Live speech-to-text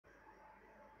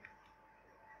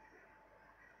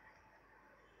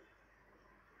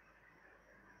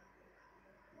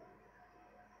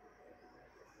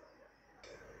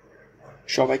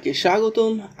সবাইকে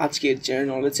স্বাগতম আজকের জেনারেল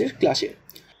নলেজের ক্লাসে।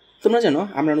 তোমরা জানো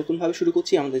আমরা নতুনভাবে শুরু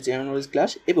করছি আমাদের জেনারেল নলেজ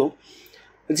ক্লাস, এবং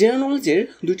জেনারেল নলেজের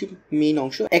দুটি মেইন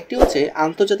অংশ, একটি হচ্ছে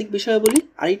আন্তর্জাতিক বিষয়াবলী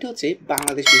আর একটি হচ্ছে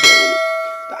বাংলাদেশ বিষয়াবলী।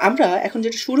 তো আমরা এখন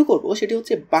যেটা শুরু করব সেটি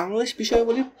হচ্ছে বাংলাদেশ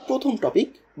বিষয়াবলীর প্রথম টপিক,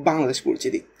 বাংলাদেশ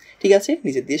পরিচিতি। ঠিক আছে,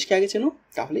 নিজের দেশকে আগে চেনো,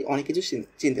 তাহলে অনেক কিছু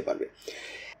চিনতে পারবে।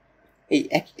 এই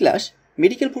একই ক্লাস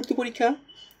মেডিকেল ভর্তি পরীক্ষা,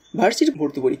 ভার্সিটি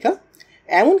ভর্তি পরীক্ষা,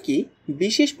 এমনকি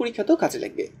বিশেষ পরীক্ষাতেও কাজে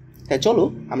লাগবে। তাই চলো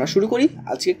আমরা শুরু করি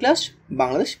আজকের ক্লাস,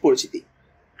 বাংলাদেশ পরিচিতি।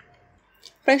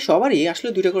 প্রায় সবারই আসলে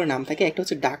দুইটা করে নাম থাকে, একটা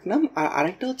হচ্ছে ডাক নাম আর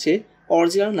আরেকটা হচ্ছে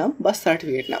অরিজিনাল নাম বা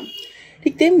সার্টিফিকেট নাম।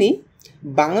 ঠিক তেমনি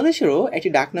বাংলাদেশেরও একটি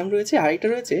ডাক নাম রয়েছে, আরেকটা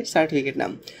রয়েছে সার্টিফিকেট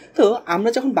নাম। তো আমরা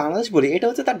যখন বাংলাদেশ বলি এটা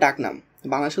হচ্ছে তার ডাক নাম,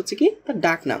 বাংলাদেশ হচ্ছে কি তার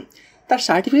ডাক নাম। তার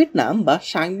সার্টিফিকেট নাম বা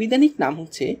সাংবিধানিক নাম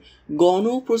হচ্ছে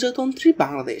গণপ্রজাতন্ত্রী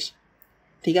বাংলাদেশ।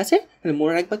 ঠিক আছে, তাহলে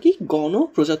মনে রাখবা কি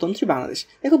গণপ্রজাতন্ত্রী বাংলাদেশ।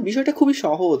 দেখো বিষয়টা খুবই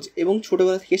সহজ এবং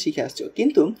ছোটোবেলা থেকে শিখে আসছো,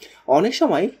 কিন্তু অনেক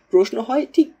সময় প্রশ্ন হয়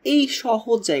ঠিক এই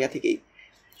সহজ জায়গা থেকেই।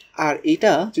 আর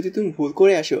এটা যদি তুমি ভুল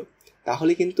করে আসো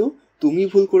তাহলে কিন্তু তুমি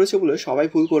ভুল করেছো বলে সবাই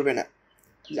ভুল করবে না,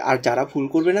 আর যারা ভুল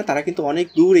করবে না তারা কিন্তু অনেক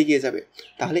দূর এগিয়ে যাবে।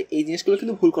 তাহলে এই জিনিসগুলো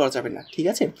কিন্তু ভুল করা যাবে না। ঠিক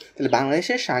আছে, তাহলে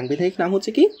বাংলাদেশের সাংবিধানিক নাম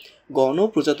হচ্ছে কি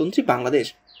গণপ্রজাতন্ত্রী বাংলাদেশ,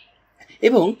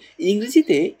 এবং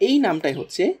ইংরেজিতে এই নামটাই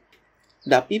হচ্ছে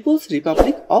the people's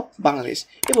Republic of Bangladesh.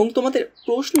 এবং তোমাদের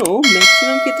প্রশ্ন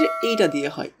ম্যাক্সিমাম ক্ষেত্রে এইটা দিয়ে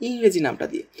হয়, ইংরেজি নামটা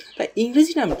দিয়ে। তাই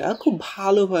ইংরেজি নামটা খুব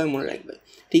ভালোভাবে মনে রাখবে।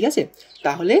 ঠিক আছে,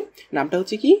 তাহলে নামটা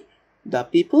হচ্ছে কি the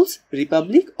people's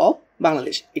Republic of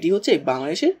Bangladesh. এটি হচ্ছে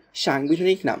বাংলাদেশের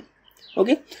সাংবিধানিক নাম।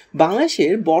 ওকে,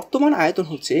 বাংলাদেশের বর্তমান আয়তন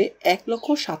হচ্ছে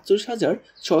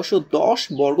 1,47,610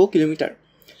 বর্গ কিলোমিটার।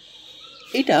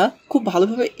 এটা খুব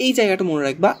ভালোভাবে এই জায়গাটা মনে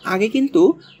রাখবা। আগে কিন্তু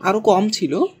আরও কম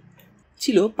ছিল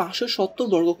 570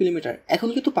 বর্গ কিলোমিটার, এখন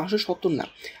কিন্তু 570 না।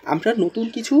 আমরা নতুন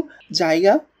কিছু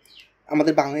জায়গা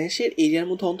আমাদের বাংলাদেশের এরিয়ার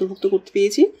মধ্যে অন্তর্ভুক্ত করতে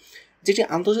পেরেছি, যেটি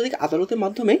আন্তর্জাতিক আদালতের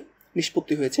মাধ্যমে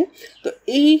নিষ্পত্তি হয়েছে। তো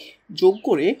এই যোগ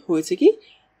করে হয়েছে কি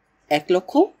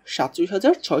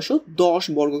 1,47,610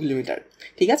 বর্গ কিলোমিটার।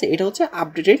 ঠিক আছে, এটা হচ্ছে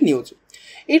আপডেটেড নিউজ।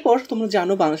 এরপর তোমরা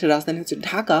জানো বাংলাদেশের রাজধানী হচ্ছে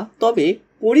ঢাকা। তবে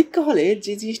পরীক্ষা হলে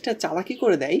যে জিনিসটা চালাকি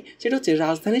করে দেয় সেটা হচ্ছে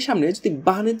রাজধানীর সামনে যদি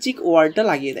বাণিজ্যিক ওয়ার্ডটা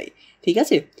লাগিয়ে দেয়। ঠিক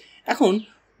আছে, এখন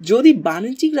যদি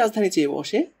বাণিজ্যিক রাজধানী চেয়ে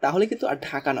বসে তাহলে কিন্তু আর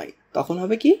ঢাকা নয়, তখন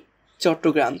হবে কি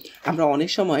চট্টগ্রাম। আমরা অনেক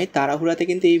সময় তাড়াহুড়াতে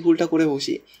কিন্তু এই ভুলটা করে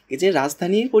বসি, এই যে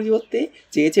রাজধানীর পরিবর্তে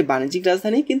চেয়েছে বাণিজ্যিক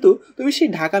রাজধানী, কিন্তু তুমি সেই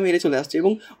ঢাকা মেরে চলে আসছো,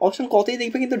 এবং অপশন কতই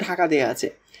দেখবে কিন্তু ঢাকা দেওয়া আছে।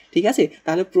 ঠিক আছে,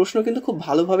 তাহলে প্রশ্ন কিন্তু খুব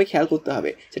ভালোভাবে খেয়াল করতে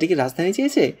হবে সেটা কি রাজধানী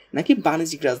চেয়েছে নাকি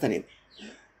বাণিজ্যিক রাজধানী।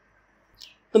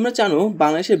 তোমরা জানো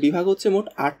বাংলাদেশের বিভাগ হচ্ছে মোট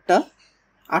 8টা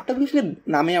বিভাগের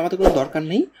নামে আমাদের কোনো দরকার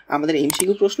নেই, আমাদের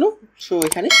এমসিকিউ প্রশ্ন, সো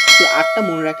এখানে 8টা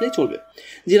মনে রাখলেই চলবে।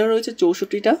 জেলা রয়েছে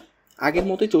 64টা, আগের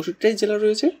মতোই 64টাই জেলা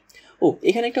রয়েছে।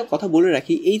 এখানে একটা কথা বলে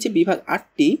রাখি, এই যে বিভাগ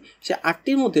 8টি, সে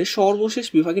 8টির মধ্যে সর্বশেষ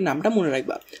বিভাগের নামটা মনে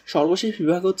রাখবা। সর্বশেষ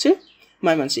বিভাগ হচ্ছে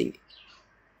ময়মনসিংহ।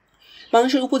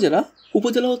 বাংলাদেশের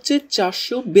উপজেলা হচ্ছে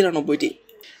 492টি।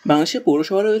 বাংলাদেশের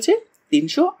পৌরসভা রয়েছে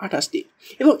 328টি,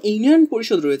 এবং ইউনিয়ন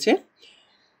পরিষদ রয়েছে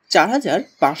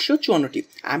 4,554টি।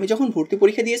 আমি যখন ভর্তি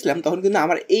পরীক্ষা দিয়েছিলাম তখন কিন্তু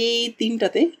আমার এই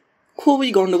 3টাতে খুবই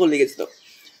গন্ডগোল লেগেছিল।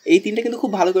 এই 3টা কিন্তু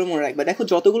খুব ভালো করে মনে রাখবে। দেখো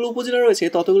যতগুলো উপজেলা রয়েছে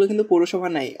ততগুলো কিন্তু পৌরসভা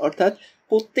নাই, অর্থাৎ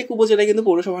প্রত্যেক উপজেলায় কিন্তু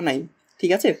পৌরসভা নাই।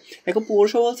 ঠিক আছে, দেখো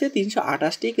পৌরসভা হচ্ছে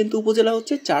 328টি, কিন্তু উপজেলা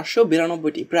হচ্ছে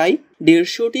 492টি, প্রায়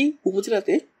 150টি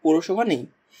উপজেলাতে পৌরসভা নেই।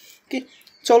 ওকে,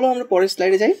 চলো আমরা পরের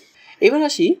স্লাইডে যাই। এবার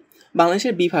আসি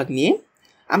বাংলাদেশের বিভাগ নিয়ে।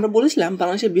 আমরা বলেছিলাম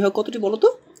বাংলাদেশের বিভাগ কতটি বলো তো?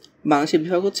 বাংলাদেশের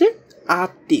বিভাগ হচ্ছে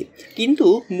 8টি, কিন্তু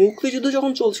মুক্তিযুদ্ধ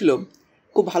যখন চলছিল,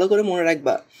 খুব ভালো করে মনে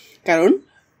রাখবা, কারণ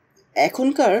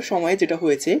এখনকার সময়ে যেটা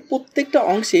হয়েছে প্রত্যেকটা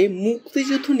অংশে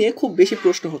মুক্তিযুদ্ধ নিয়ে খুব বেশি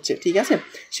প্রশ্ন হচ্ছে। ঠিক আছে,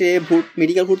 সে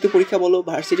মেডিকেল ভর্তি পরীক্ষা বলো,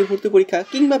 ভার্সিটি ভর্তি পরীক্ষা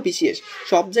কিংবা বিসিএস,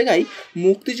 সব জায়গায়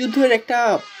মুক্তিযুদ্ধের একটা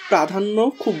প্রাধান্য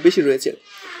খুব বেশি রয়েছে।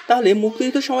 তাহলে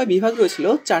মুক্তিযুদ্ধের সময় বিভাগ রয়েছিল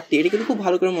 4টি, এটা কিন্তু খুব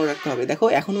ভালো করে মনে রাখতে হবে। দেখো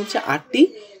এখন হচ্ছে 8টি,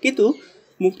 কিন্তু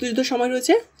মুক্তিযুদ্ধের সময়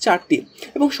রয়েছে 4টি।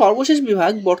 এবং সর্বশেষ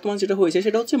বিভাগ বর্তমান যেটা হয়েছে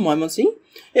সেটা হচ্ছে ময়মনসিংহ,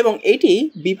 এবং এটি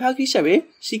বিভাগ হিসাবে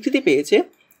স্বীকৃতি পেয়েছে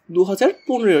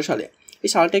 2015 সালে। এই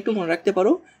সালটা একটু মনে রাখতে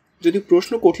পারো, যদি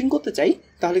প্রশ্ন কঠিন করতে চাই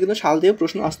তাহলে কিন্তু সাল দিয়ে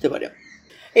প্রশ্ন আসতে পারে।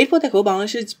 এরপর দেখো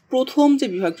বাংলাদেশের প্রথম যে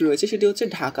বিভাগটি রয়েছে সেটি হচ্ছে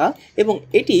ঢাকা, এবং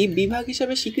এটি বিভাগ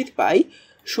হিসাবে স্বীকৃতি পায়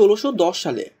 1610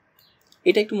 সালে।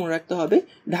 এটা একটু মনে রাখতে হবে,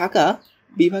 ঢাকা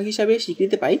বিভাগ হিসাবে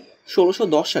স্বীকৃতি পায়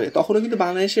 1610 সালে। তখনও কিন্তু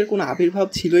বাংলাদেশের কোনো আবির্ভাব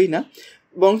ছিলই না,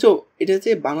 বরঞ্চ এটা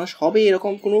যে বাংলাদেশ হবে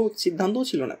এরকম কোনো সিদ্ধান্তও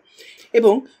ছিল না।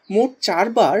 এবং মোট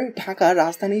 4বার ঢাকা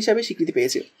রাজধানী হিসাবে স্বীকৃতি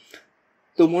পেয়েছে।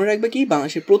 তো মনে রাখবে কি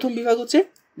বাংলাদেশের প্রথম বিভাগ হচ্ছে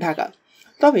ঢাকা।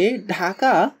 তবে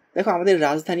ঢাকা দেখো আমাদের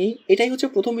রাজধানী, এটাই হচ্ছে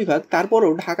প্রথম বিভাগ,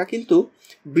 তারপরও ঢাকা কিন্তু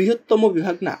বৃহত্তম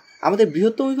বিভাগ না, আমাদের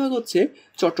বৃহত্তম বিভাগ হচ্ছে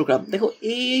চট্টগ্রাম। দেখো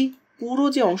এই পুরো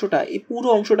যে অংশটা, এই পুরো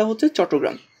অংশটা হচ্ছে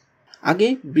চট্টগ্রাম। আগে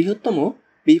বৃহত্তম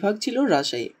বিভাগ ছিল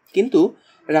রাজশাহী, কিন্তু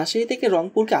রাজশাহী থেকে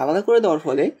রংপুরকে আলাদা করে দেওয়ার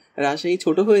ফলে রাজশাহী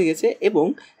ছোট হয়ে গেছে এবং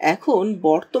এখন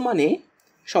বর্তমানে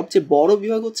সবচেয়ে বড়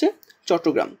বিভাগ হচ্ছে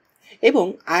চট্টগ্রাম এবং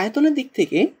আয়তনের দিক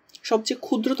থেকে সবচেয়ে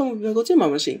ক্ষুদ্রতম বিভাগ হচ্ছে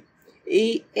ময়মনসিংহ। এই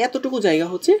এতটুকু জায়গা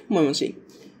হচ্ছে ময়মনসিংহ।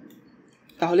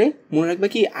 তাহলে মনে রাখবে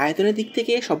কি, আয়তনের দিক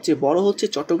থেকে সবচেয়ে বড় হচ্ছে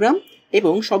চট্টগ্রাম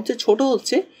এবং সবচেয়ে ছোট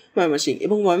হচ্ছে ময়মনসিংহ,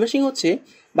 এবং ময়মনসিংহ হচ্ছে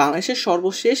বাংলাদেশের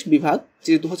সর্বশেষ বিভাগ,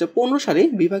 যে 2015 সালে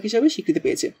বিভাগ হিসাবে স্বীকৃতি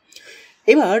পেয়েছে।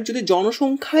 এবার যদি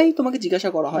জনসংখ্যায় তোমাকে জিজ্ঞাসা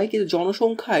করা হয় কিন্তু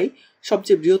জনসংখ্যায়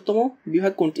সবচেয়ে বৃহত্তম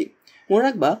বিভাগ কোনটি, মনে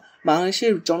রাখবা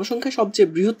বাংলাদেশের জনসংখ্যায় সবচেয়ে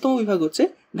বৃহত্তম বিভাগ হচ্ছে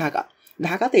ঢাকা।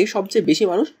 ঢাকাতে সবচেয়ে বেশি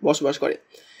মানুষ বসবাস করে।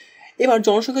 এবার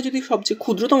জনসংখ্যা যদি সবচেয়ে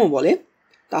ক্ষুদ্রতম বলে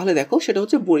তাহলে দেখো সেটা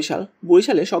হচ্ছে বরিশাল।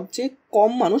 বরিশালে সবচেয়ে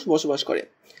কম মানুষ বসবাস করে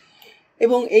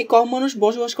এবং এই কম মানুষ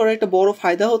বসবাস করার একটা বড়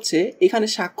ফায়দা হচ্ছে এখানে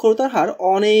সাক্ষরতার হার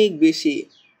অনেক বেশি,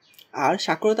 আর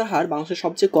সাক্ষরতার হার বাংলাদেশের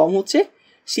সবচেয়ে কম হচ্ছে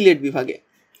সিলেট বিভাগে।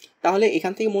 তাহলে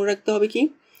এখান থেকে মনে রাখতে হবে কি,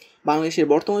 বাংলাদেশের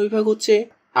বর্তমান বিভাগ হচ্ছে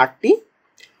 8টি,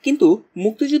 কিন্তু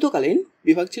মুক্তিযুদ্ধকালীন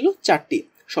বিভাগ ছিল 4টি।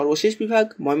 সর্বশেষ বিভাগ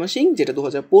ময়মনসিংহ, যেটা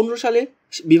 2015 সালে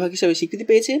বিভাগ হিসাবে স্বীকৃতি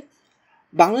পেয়েছে।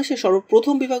 বাংলাদেশের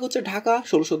সর্বপ্রথম বিভাগ হচ্ছে ঢাকা,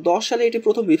 1610 সালে এটি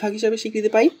প্রথম বিভাগ হিসাবে স্বীকৃতি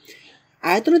পায়।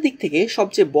 আয়তনের দিক থেকে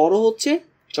সবচেয়ে বড় হচ্ছে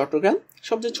চট্টগ্রাম,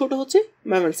 সবচেয়ে ছোট হচ্ছে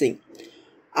ময়মনসিংহ।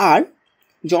 আর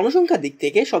জনসংখ্যার দিক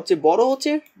থেকে সবচেয়ে বড়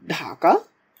হচ্ছে ঢাকা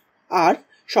আর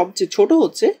সবচেয়ে ছোট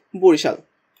হচ্ছে বরিশাল।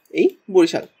 এই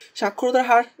বরিশাল সাক্ষরতার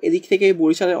হার এদিক থেকে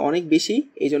বরিশালের অনেক বেশি,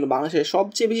 এই জন্য বাংলাদেশের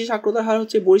সবচেয়ে বেশি সাক্ষরতার হার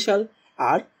হচ্ছে বরিশাল।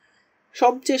 আর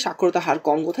সবচেয়ে সাক্ষরতার হার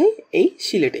কম কোথায়? এই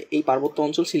সিলেটে, এই পার্বত্য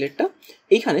অঞ্চল সিলেটটা,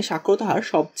 এইখানে সাক্ষরতার হার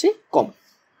সবচেয়ে কম।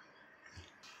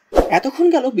 এতক্ষণ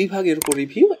গেল বিভাগের উপর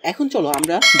রিভিউ। এখন চলো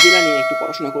আমরা জেলা নিয়ে একটু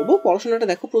পড়াশোনা করব। পড়াশোনাটা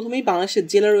দেখো, প্রথমেই বাংলাদেশের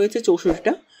জেলা রয়েছে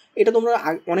 64টা। এটা তোমরা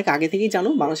অনেক আগে থেকেই জানো,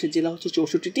 বাংলাদেশের জেলা হচ্ছে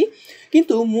 64টি,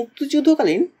 কিন্তু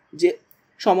মুক্তিযুদ্ধকালীন যে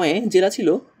সময়ে জেলা ছিল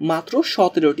মাত্র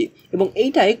 17টি, এবং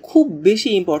এইটাই খুব বেশি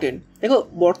ইম্পর্টেন্ট। দেখো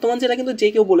বর্তমান জেলা কিন্তু যে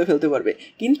কেউ বলে ফেলতে পারবে,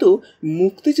 কিন্তু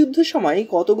মুক্তিযুদ্ধের সময়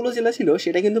কতগুলো জেলা ছিল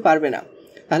সেটা কিন্তু পারবে না।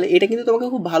 তাহলে এটা কিন্তু তোমাকে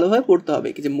খুব ভালোভাবে পড়তে হবে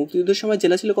যে মুক্তিযুদ্ধের সময়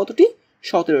জেলা ছিল কতটি?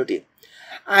 17টি।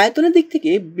 আয়তনের দিক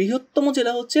থেকে বৃহত্তম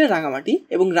জেলা হচ্ছে রাঙামাটি,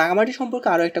 এবং রাঙামাটি সম্পর্কে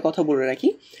আরও একটা কথা বলে রাখি,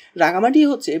 রাঙামাটি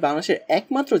হচ্ছে বাংলাদেশের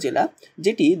একমাত্র জেলা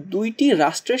যেটি 2টি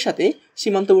রাষ্ট্রের সাথে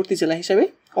সীমান্তবর্তী জেলা হিসাবে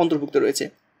অন্তর্ভুক্ত রয়েছে।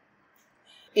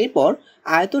 এরপর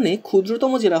আয়তনে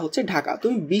ক্ষুদ্রতম জেলা হচ্ছে ঢাকা।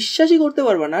 তুমি বিশ্বাসই করতে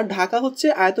পারবে না, ঢাকা হচ্ছে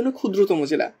আয়তনে ক্ষুদ্রতম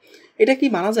জেলা। এটা কি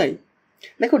মানা যায়?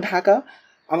 দেখো ঢাকা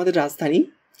আমাদের রাজধানী,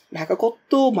 ঢাকা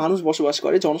কত মানুষ বসবাস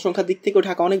করে, জনসংখ্যার দিক থেকেও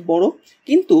ঢাকা অনেক বড়,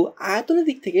 কিন্তু আয়তনের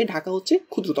দিক থেকে ঢাকা হচ্ছে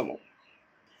ক্ষুদ্রতম।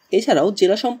 এছাড়াও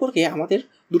জেলা সম্পর্কে আমাদের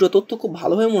দুটো তথ্য খুব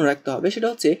ভালোভাবে মনে রাখতে হবে, সেটা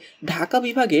হচ্ছে ঢাকা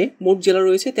বিভাগে মোট জেলা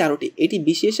রয়েছে 13টি। এটি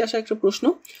বিশেষে আসা একটা প্রশ্ন,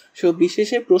 সব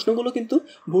বিশেষের প্রশ্নগুলো কিন্তু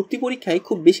ভর্তি পরীক্ষায়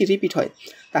খুব বেশি রিপিট হয়,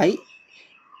 তাই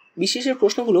বিশেষের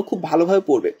প্রশ্নগুলো খুব ভালোভাবে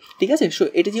পড়বে, ঠিক আছে? সো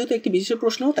এটি যেহেতু একটি বিশেষের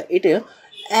প্রশ্ন, তাই এটা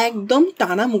একদম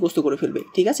টানা মুখস্থ করে ফেলবে,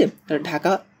 ঠিক আছে?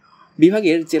 ঢাকা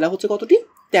বিভাগের জেলা হচ্ছে কতটি?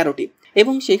 13টি,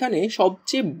 এবং সেখানে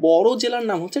সবচেয়ে বড় জেলার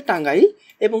নাম হচ্ছে টাঙ্গাইল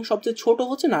এবং সবচেয়ে ছোট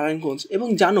হচ্ছে নারায়ণগঞ্জ। এবং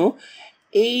জানো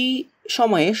এই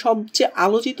সময়ে সবচেয়ে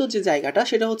আলোচিত যে জায়গাটা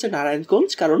সেটা হচ্ছে নারায়ণগঞ্জ,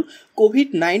 কারণ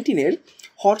কোভিড-19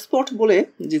 হটস্পট বলে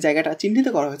যে জায়গাটা চিহ্নিত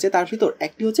করা হয়েছে তার ভিতর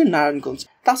একটি হচ্ছে নারায়ণগঞ্জ।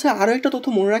 তাছাড়া আরও একটা তথ্য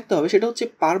মনে রাখতে হবে, সেটা হচ্ছে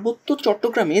পার্বত্য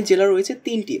চট্টগ্রামে জেলা রয়েছে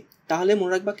 3টি। তাহলে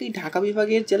মনে রাখবা কি, ঢাকা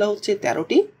বিভাগের জেলা হচ্ছে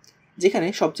 13টি, যেখানে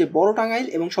সবচেয়ে বড় টাঙ্গাইল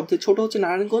এবং সবচেয়ে ছোট হচ্ছে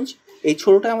নারায়ণগঞ্জ। এই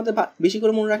ছোটোটা আমাদের বেশি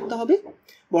করে মনে রাখতে হবে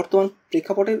বর্তমান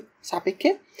প্রেক্ষাপটের সাপেক্ষে।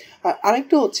 আর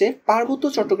আরেকটা হচ্ছে পার্বত্য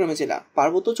চট্টগ্রামের জেলা।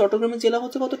 পার্বত্য চট্টগ্রামের জেলা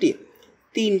হচ্ছে কতটি?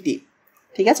 3টি,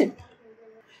 ঠিক আছে?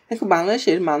 দেখো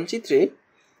বাংলাদেশের মানচিত্রে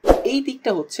এই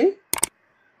দিকটা হচ্ছে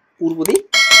পূর্ব দিক,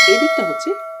 এই দিকটা হচ্ছে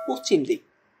পশ্চিম দিক,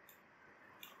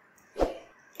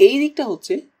 এই দিকটা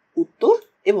হচ্ছে উত্তর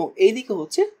এবং এই দিকে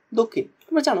হচ্ছে দক্ষিণ।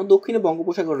 তোমরা জানো দক্ষিণে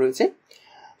বঙ্গোপসাগর রয়েছে।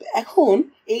 এখন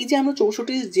এই যে আমরা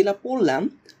 64টি জেলা পড়লাম,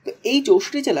 তো এই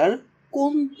 64টি জেলার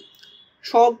কোন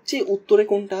সবচেয়ে উত্তরে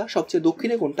কোনটা, সবচেয়ে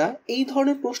দক্ষিণে কোনটা, এই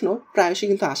ধরনের প্রশ্ন প্রায়শই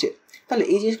কিন্তু আসে। তাহলে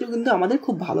এই জিনিসগুলো কিন্তু আমাদের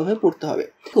খুব ভালোভাবে পড়তে হবে।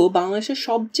 তো বাংলাদেশের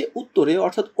সবচেয়ে উত্তরে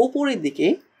অর্থাৎ ওপরের দিকে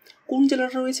কোন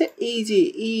জেলাটা রয়েছে? এই যে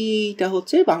এইটা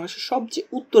হচ্ছে বাংলাদেশের সবচেয়ে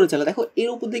উত্তরের জেলা। দেখো এর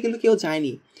উপর দিয়ে কিন্তু কেউ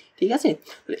যায়নি, ঠিক আছে?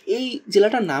 এই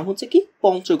জেলাটার নাম হচ্ছে কি?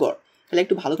 পঞ্চগড়। তাহলে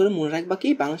একটু ভালো করে মনে রাখবা কি,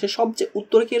 বাংলাদেশের সবচেয়ে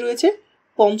উত্তরে কে রয়েছে?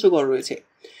 পঞ্চগড় রয়েছে।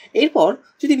 এরপর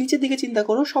যদি নিচের দিকে চিন্তা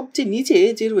করো, সবচেয়ে নিচে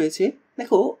যে রয়েছে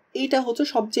দেখো এইটা হচ্ছে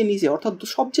সবচেয়ে নিচে অর্থাৎ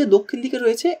সবচেয়ে দক্ষিণ দিকে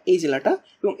রয়েছে এই জেলাটা,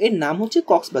 এবং এর নাম হচ্ছে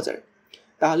কক্সবাজার।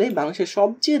 তাহলে বাংলাদেশের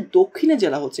সবচেয়ে দক্ষিণের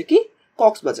জেলা হচ্ছে কি?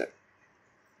 কক্সবাজার।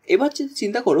 এবার যদি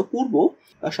চিন্তা করো পূর্ব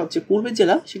বা সবচেয়ে পূর্বের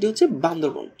জেলা, সেটি হচ্ছে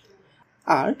বান্দরবন।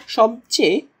 আর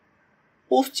সবচেয়ে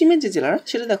পশ্চিমের যে জেলা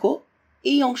সেটা দেখো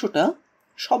এই অংশটা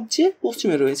সবচেয়ে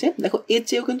পশ্চিমে রয়েছে, দেখো এর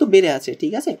চেয়েও কিন্তু বেড়ে আছে,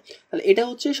 ঠিক আছে। তাহলে এটা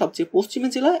হচ্ছে সবচেয়ে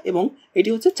পশ্চিমের জেলা এবং এটি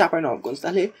হচ্ছে চাঁপাইনবাবগঞ্জ।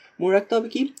 তাহলে মনে রাখতে হবে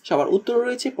কি, সবার উত্তরে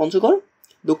রয়েছে পঞ্চগড়,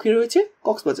 দক্ষিণে রয়েছে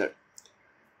কক্সবাজার,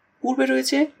 পূর্বে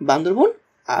রয়েছে বান্দরবন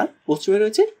আর পশ্চিমে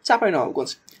রয়েছে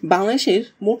চাঁপাইনবাবগঞ্জ। বাংলাদেশের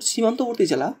মোট সীমান্তবর্তী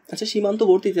জেলা, আচ্ছা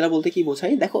সীমান্তবর্তী জেলা বলতে কি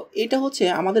বোঝায়, দেখো এটা হচ্ছে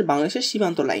আমাদের বাংলাদেশের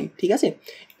সীমান্ত লাইন, ঠিক আছে।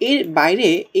 এর বাইরে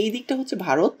এই দিকটা হচ্ছে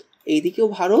ভারত, এই দিকেও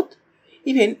ভারত,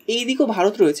 ইভেন এই দিকেও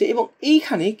ভারত রয়েছে এবং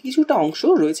এইখানে কিছুটা অংশ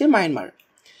রয়েছে মায়ানমার।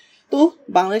 তো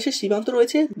বাংলাদেশের সীমান্ত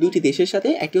রয়েছে দুইটি দেশের সাথে,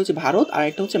 একটি হচ্ছে ভারত আর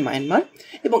একটা হচ্ছে মায়ানমার,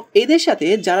 এবং এদের সাথে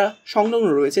যারা সংলগ্ন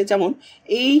রয়েছে, যেমন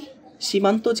এই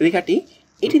সীমান্ত রেখাটি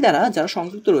এটি দ্বারা যারা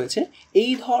সংযুক্ত রয়েছে,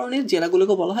 এই ধরনের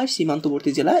জেলাগুলোকে বলা হয়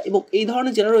সীমান্তবর্তী জেলা। এবং এই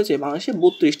ধরনের জেলা রয়েছে বাংলাদেশে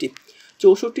 32টি,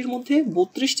 64টির মধ্যে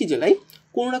 32টি জেলায়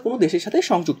কোনো না কোনো দেশের সাথে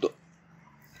সংযুক্ত।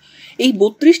 এই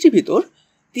 32টির ভিতর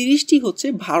 30টি হচ্ছে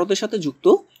ভারতের সাথে যুক্ত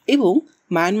এবং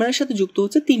মায়ানমারের সাথে যুক্ত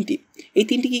হচ্ছে 3টি। এই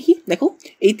 3টি কী কী দেখো,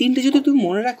 এই 3টি যদি তুমি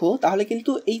মনে রাখো তাহলে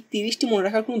কিন্তু এই 30টি মনে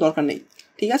রাখার কোনো দরকার নেই,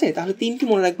 ঠিক আছে। তাহলে 3টি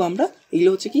মনে রাখবো আমরা, এগুলো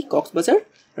হচ্ছে কি কক্সবাজার,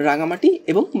 রাঙামাটি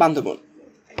এবং বান্দরবন।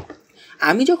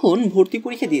 আমি যখন ভর্তি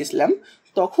পরীক্ষা দিয়েছিলাম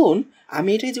তখন আমি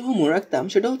এটাই যেভাবে মনে রাখতাম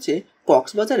সেটা হচ্ছে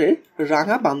কক্সবাজারের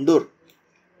রাঙা বান্দর।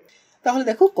 তাহলে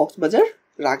দেখো কক্সবাজার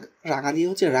রাঙা দিয়ে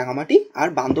হচ্ছে রাঙামাটি আর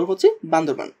বান্দর হচ্ছে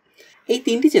বান্দরবান। এই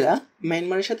 3টি জেলা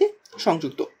মায়ানমারের সাথে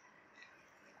সংযুক্ত।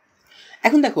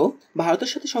 এখন দেখো ভারতের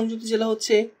সাথে সংযুক্ত জেলা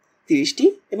হচ্ছে 30টি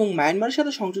এবং মায়ানমারের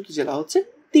সাথে সংযুক্ত জেলা হচ্ছে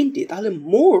 3টি। তাহলে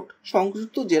মোট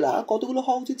সংযুক্ত জেলা কতগুলো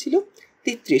হওয়া উচিত ছিল?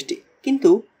 33টি, কিন্তু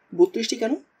 32টি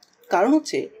কেন? কারণ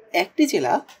হচ্ছে একটি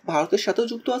জেলা ভারতের সাথেও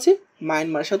যুক্ত আছে,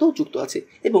 মায়ানমারের সাথেও যুক্ত আছে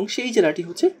এবং সেই জেলাটি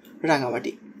হচ্ছে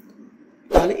রাঙামাটি।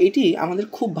 তাহলে এটি আমাদের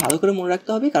খুব ভালো করে মনে রাখতে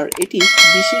হবে, কারণ এটি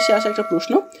বিশেষে আসা একটা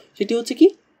প্রশ্ন। সেটি হচ্ছে কি,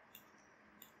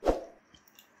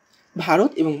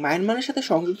 ভারত এবং মায়ানমারের সাথে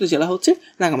সংযুক্ত জেলা হচ্ছে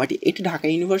রাঙামাটি। এটি ঢাকা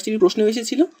ইউনিভার্সিটির প্রশ্নে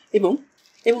এসেছিল এবং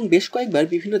বেশ কয়েকবার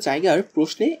বিভিন্ন জায়গার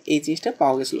প্রশ্নে এই জিনিসটা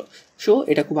পাওয়া গেছিলো। সো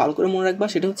এটা খুব ভালো করে মনে রাখবা,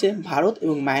 সেটা হচ্ছে ভারত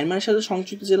এবং মায়ানমারের সাথে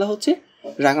সংযুক্ত জেলা হচ্ছে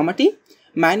রাঙামাটি।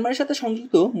 মায়ানমারের সাথে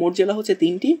সংযুক্ত মোট জেলা হচ্ছে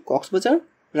 3টি, কক্সবাজার,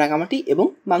 রাঙামাটি এবং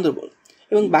বান্দরবন,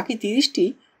 এবং বাকি 30টি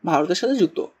ভারতের সাথে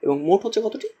যুক্ত এবং মোট হচ্ছে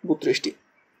কতটি? 32টি।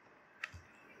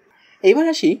 এবার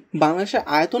আসি বাংলাদেশের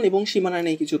আয়তন এবং সীমানা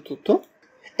নিয়ে কিছু তথ্য,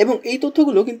 এবং এই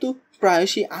তথ্যগুলো কিন্তু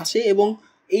প্রায়শই আসে এবং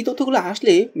এই তথ্যগুলো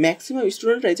আসলে ম্যাক্সিমাম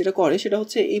স্টুডেন্টরাই যেটা করে সেটা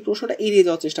হচ্ছে এই প্রশ্নটা এড়িয়ে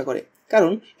যাওয়ার চেষ্টা করে,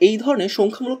 কারণ এই ধরনের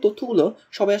সংখ্যামূলক তথ্যগুলো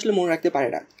সবাই আসলে মনে রাখতে পারে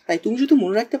না। তাই তুমি যদি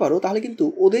মনে রাখতে পারো তাহলে কিন্তু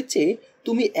ওদের চেয়ে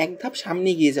তুমি এক ধাপ সামনে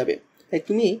এগিয়ে যাবে। তাই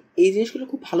তুমি এই জিনিসগুলো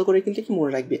খুব ভালো করে কিন্তু একটু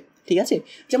মনে রাখবে, ঠিক আছে।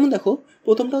 যেমন দেখো,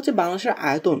 প্রথমটা হচ্ছে বাংলাদেশের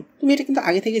আয়তন। তুমি এটা কিন্তু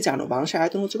আগে থেকে জানো, বাংলাদেশের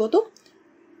আয়তন হচ্ছে কত?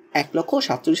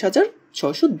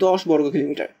 1,47,610 বর্গ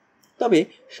কিলোমিটার। তবে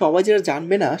সবাই যেটা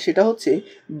জানবে না সেটা হচ্ছে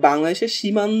বাংলাদেশের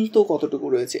সীমান্ত কতটুকু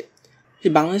রয়েছে।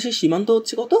 বাংলাদেশের সীমান্ত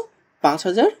হচ্ছে কত?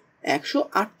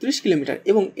 5,138 কিলোমিটার,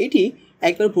 এবং এটি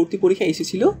একবার ভর্তি পরীক্ষা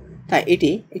এসেছিল, তাই এটি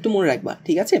একটু মনে রাখবা,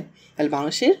 ঠিক আছে। তাহলে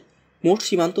বাংলাদেশের মোট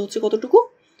সীমান্ত হচ্ছে কতটুকু?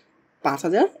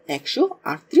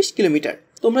 5,138 কিলোমিটার।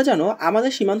 তোমরা জানো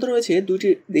আমাদের সীমান্ত রয়েছে দুইটি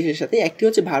দেশের সাথে, একটি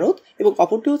হচ্ছে ভারত এবং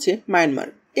অপরটি হচ্ছে মায়ানমার,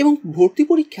 এবং ভর্তি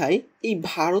পরীক্ষায় এই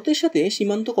ভারতের সাথে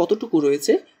সীমান্ত কতটুকু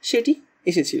রয়েছে সেটি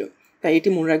এসেছিল, তাই এটি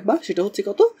মনে রাখবা। সেটা হচ্ছে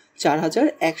কত?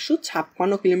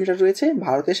 4,156 কিলোমিটার রয়েছে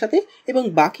ভারতের সাথে এবং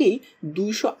বাকি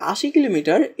 280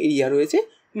 কিলোমিটার এরিয়া রয়েছে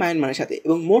মায়ানমারের সাথে,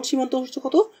 এবং মোট সীমান্ত হচ্ছে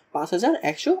কত?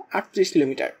 5,138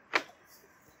 কিলোমিটার।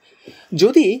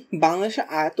 যদি বাংলাদেশের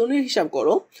আয়তনের হিসাব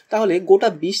করো তাহলে গোটা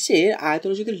বিশ্বের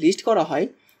আয়তনে যদি লিস্ট করা হয়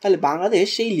তাহলে বাংলাদেশ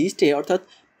সেই লিস্টে, অর্থাৎ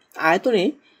আয়তনে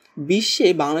বিশ্বে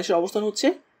বাংলাদেশের অবস্থান হচ্ছে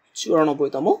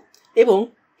 94তম, এবং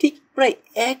ঠিক প্রায়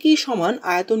একই সমান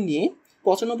আয়তন নিয়ে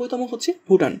 95তম হচ্ছে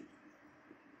ভুটান।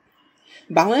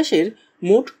 বাংলাদেশের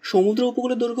মোট সমুদ্র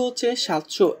উপকূলের দৈর্ঘ্য হচ্ছে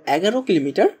 711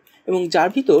 কিলোমিটার, এবং যার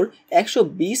ভিতর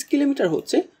 120 কিলোমিটার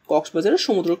হচ্ছে কক্সবাজারের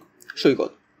সমুদ্র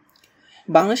সৈকত।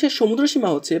 বাংলাদেশের সমুদ্র সীমা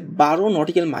হচ্ছে 12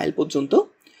 নটিক্যাল মাইল পর্যন্ত।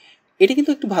 এটা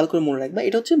কিন্তু একটু ভালো করে মনে রাখবা,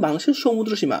 এটা হচ্ছে বাংলাদেশের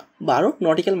সমুদ্র সীমা 12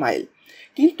 নটিক্যাল মাইল,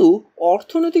 কিন্তু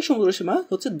অর্থনৈতিক সমুদ্র সীমা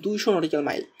হচ্ছে 200 নটিক্যাল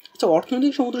মাইল। আচ্ছা,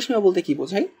 অর্থনৈতিক সমুদ্র সীমা বলতে কি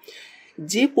বোঝায়?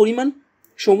 যে পরিমাণ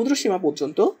সমুদ্র সীমা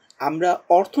পর্যন্ত আমরা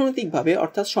অর্থনৈতিকভাবে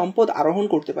অর্থাৎ সম্পদ আরোহণ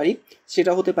করতে পারি,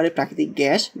 সেটা হতে পারে প্রাকৃতিক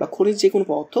গ্যাস বা খনিজ যে কোনো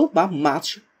পদার্থ বা মাছ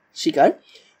শিকার,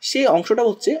 সেই অংশটা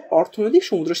হচ্ছে অর্থনৈতিক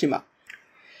সমুদ্র সীমা।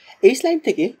 এই স্লাইড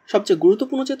থেকে সবচেয়ে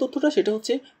গুরুত্বপূর্ণ যে তথ্যটা সেটা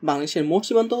হচ্ছে বাংলাদেশের মোট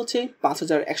সীমান্ত হচ্ছে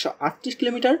 5,138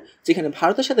 কিলোমিটার, যেখানে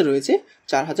ভারতের সাথে রয়েছে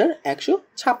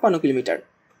 4,156 কিলোমিটার।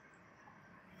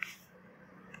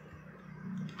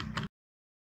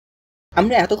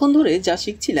 আমরা এতক্ষণ ধরে যা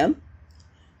শিখছিলাম,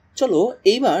 চলো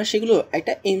এইবার সেগুলো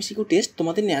একটা এমসিকিউ টেস্ট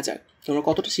তোমাদের নেওয়া যাক। তোমরা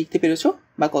কতটা শিখতে পেরেছো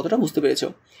বা কতটা বুঝতে পেরেছো।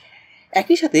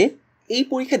 একই সাথে এই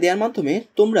পরীক্ষা দেওয়ার মাধ্যমে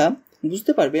তোমরা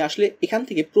বুঝতে পারবে আসলে এখান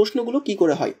থেকে প্রশ্নগুলো কি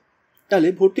করে হয়। তাহলে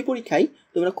ভর্তি পরীক্ষায়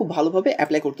তোমরা খুব ভালোভাবে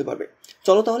অ্যাপ্লাই করতে পারবে।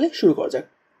 চলো তাহলে শুরু করা যাক।